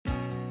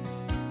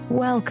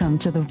Welcome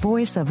to the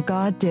Voice of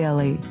God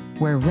Daily,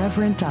 where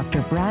Reverend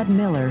Dr. Brad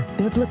Miller,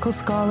 biblical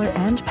scholar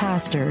and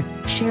pastor,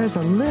 shares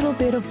a little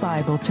bit of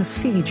Bible to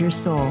feed your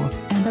soul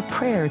and a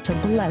prayer to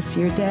bless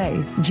your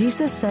day.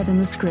 Jesus said in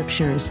the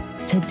Scriptures,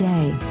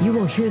 "Today you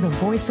will hear the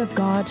voice of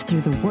God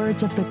through the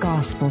words of the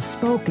gospel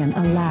spoken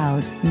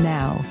aloud."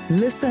 Now,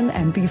 listen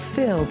and be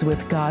filled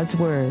with God's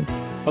Word.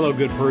 Hello,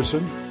 good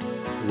person.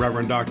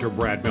 Reverend Dr.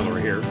 Brad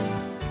Miller here,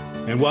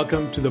 and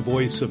welcome to the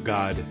Voice of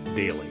God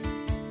Daily,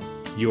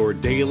 your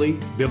daily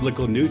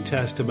biblical New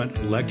Testament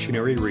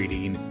lectionary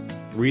reading,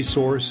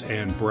 resource,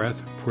 and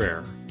breath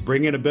prayer.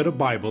 Bring in a bit of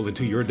Bible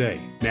into your day.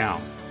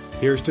 Now,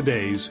 here's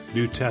today's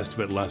New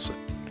Testament lesson.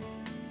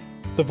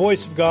 The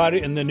Voice of God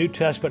in the New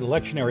Testament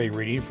lectionary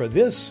reading for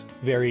this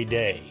very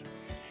day.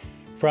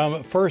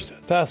 From 1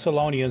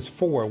 Thessalonians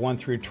 4, 1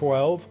 through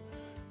 12,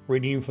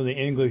 reading from the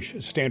English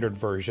Standard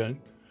Version,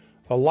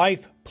 a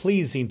life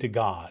pleasing to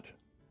God.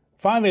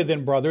 Finally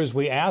then, brothers,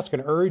 we ask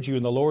and urge you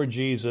in the Lord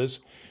Jesus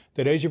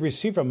that as you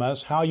receive from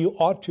us how you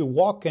ought to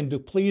walk and to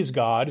please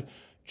God,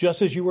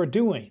 just as you are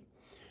doing,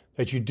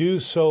 that you do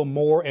so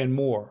more and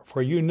more.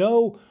 For you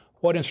know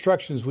what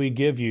instructions we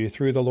give you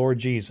through the Lord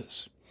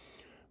Jesus.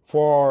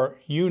 For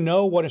you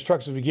know what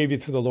instructions we give you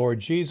through the Lord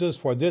Jesus,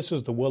 for this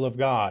is the will of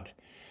God,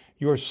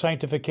 your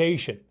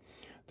sanctification,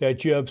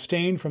 that you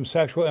abstain from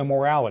sexual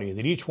immorality,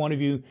 that each one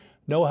of you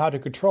know how to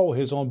control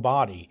his own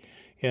body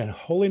in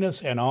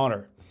holiness and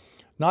honor,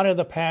 not in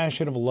the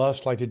passion of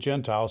lust like the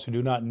Gentiles who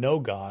do not know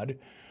God,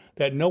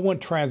 that no one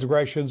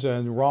transgressions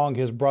and wrong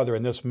his brother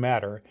in this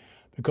matter,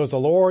 because the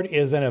Lord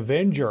is an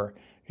avenger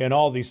in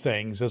all these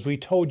things, as we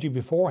told you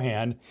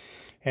beforehand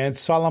and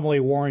solemnly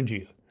warned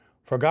you.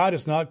 For God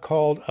has not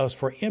called us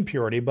for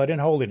impurity, but in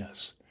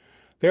holiness.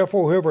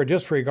 Therefore, whoever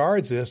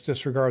disregards this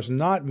disregards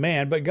not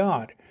man, but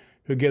God,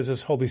 who gives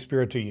his Holy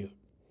Spirit to you.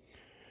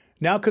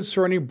 Now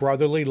concerning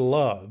brotherly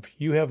love,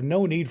 you have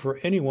no need for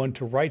anyone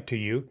to write to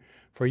you,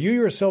 for you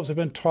yourselves have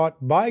been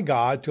taught by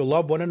God to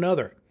love one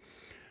another.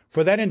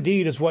 For that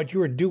indeed is what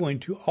you are doing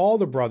to all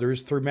the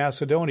brothers through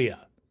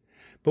Macedonia.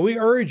 But we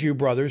urge you,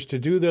 brothers, to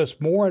do this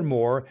more and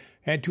more,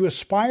 and to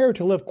aspire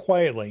to live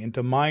quietly, and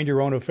to mind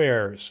your own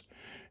affairs,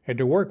 and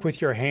to work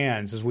with your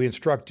hands as we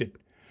instructed,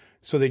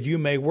 so that you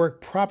may work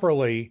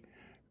properly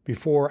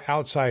before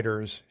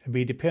outsiders and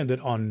be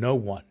dependent on no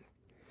one.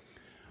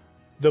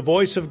 The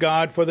voice of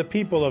God for the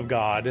people of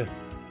God.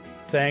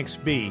 Thanks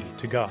be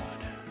to God.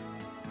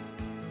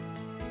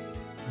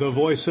 The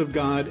Voice of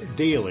God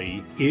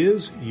Daily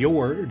is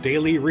your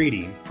daily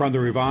reading from the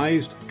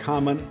Revised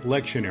Common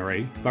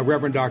Lectionary by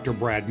Reverend Dr.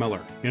 Brad Miller.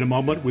 In a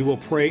moment, we will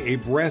pray a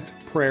breath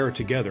prayer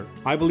together.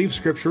 I believe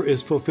Scripture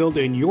is fulfilled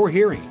in your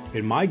hearing,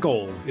 and my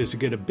goal is to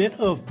get a bit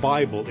of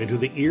Bible into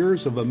the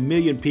ears of 1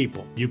 million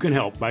people. You can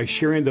help by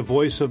sharing the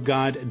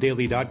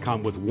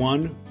voiceofgoddaily.com with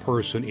one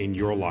person in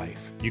your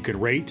life. You can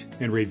rate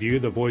and review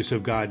the Voice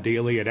of God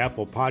Daily at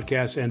Apple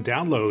Podcasts and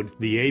download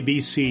the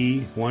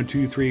ABC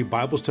 123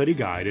 Bible Study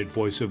Guide at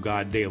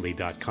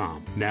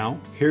voiceofgoddaily.com.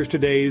 Now, here's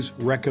today's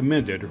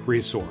recommended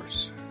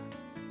resource.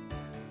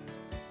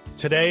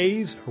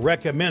 Today's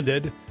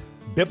recommended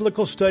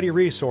biblical study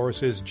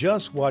resource is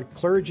just what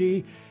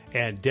clergy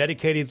and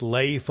dedicated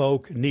lay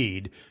folk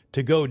need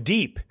to go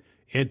deep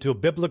into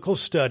biblical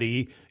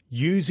study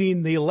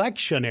using the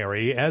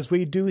lectionary as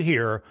we do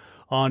here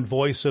on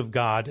Voice of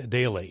God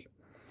Daily.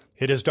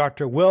 It is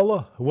Dr.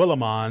 Will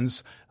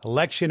Willimon's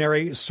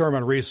lectionary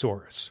sermon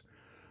resource.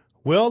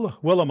 Will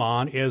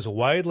Willimon is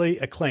widely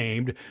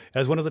acclaimed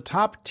as one of the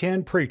top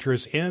 10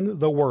 preachers in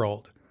the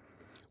world.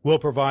 Will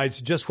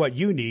provides just what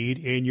you need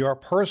in your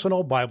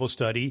personal Bible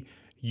study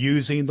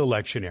using the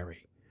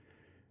lectionary.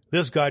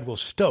 This guide will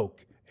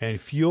stoke and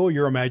fuel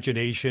your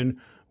imagination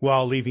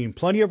while leaving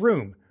plenty of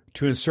room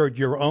to insert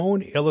your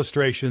own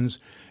illustrations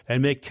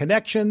and make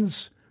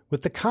connections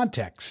with the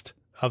context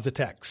of the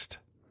text.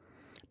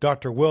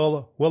 Dr.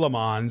 Will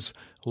Willimon's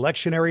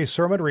lectionary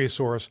sermon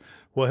resource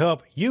will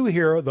help you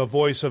hear the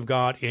voice of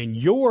God in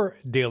your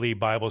daily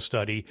Bible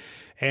study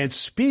and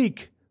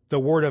speak the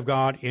Word of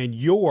God in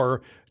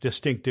your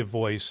distinctive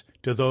voice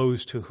to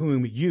those to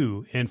whom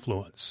you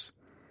influence.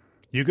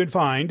 You can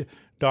find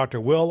Dr.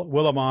 Will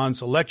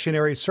Willimon's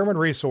lectionary sermon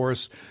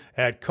resource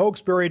at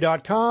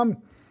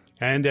Cokesbury.com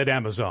and at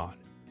Amazon.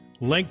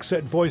 Links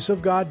at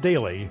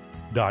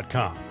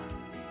voiceofgoddaily.com.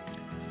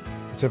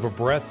 Let's have a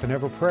breath and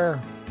have a prayer.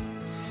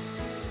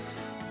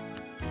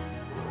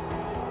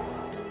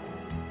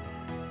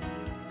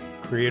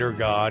 Creator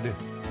God,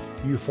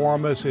 you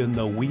form us in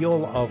the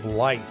wheel of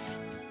life.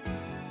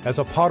 As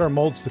a potter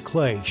molds the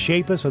clay,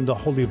 shape us into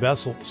holy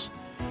vessels,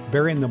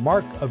 bearing the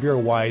mark of your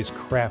wise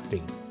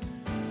crafting,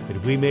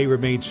 that we may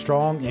remain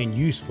strong and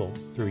useful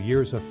through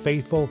years of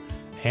faithful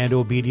and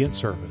obedient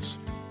service.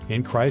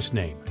 In Christ's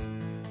name,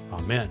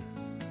 amen.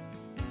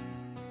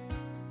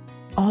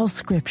 All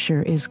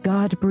Scripture is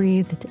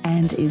God-breathed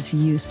and is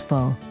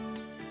useful.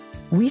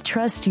 We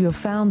trust you have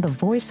found the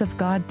Voice of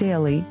God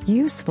Daily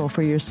useful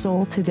for your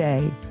soul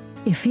today.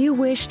 If you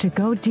wish to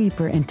go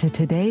deeper into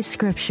today's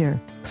Scripture,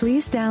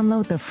 please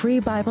download the free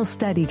Bible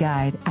study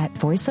guide at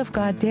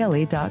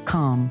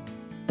voiceofgoddaily.com.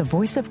 The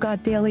Voice of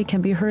God Daily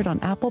can be heard on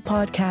Apple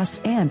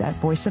Podcasts and at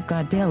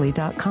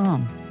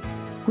voiceofgoddaily.com.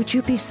 Would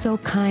you be so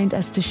kind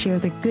as to share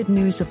the good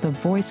news of the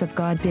Voice of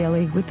God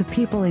Daily with the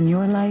people in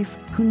your life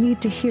who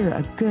need to hear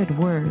a good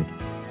word?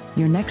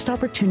 Your next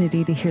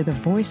opportunity to hear the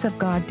Voice of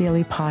God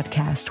Daily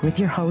podcast with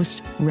your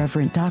host,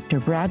 Reverend Dr.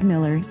 Brad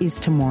Miller, is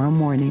tomorrow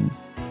morning.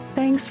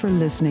 Thanks for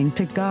listening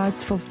to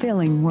God's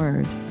fulfilling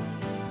Word.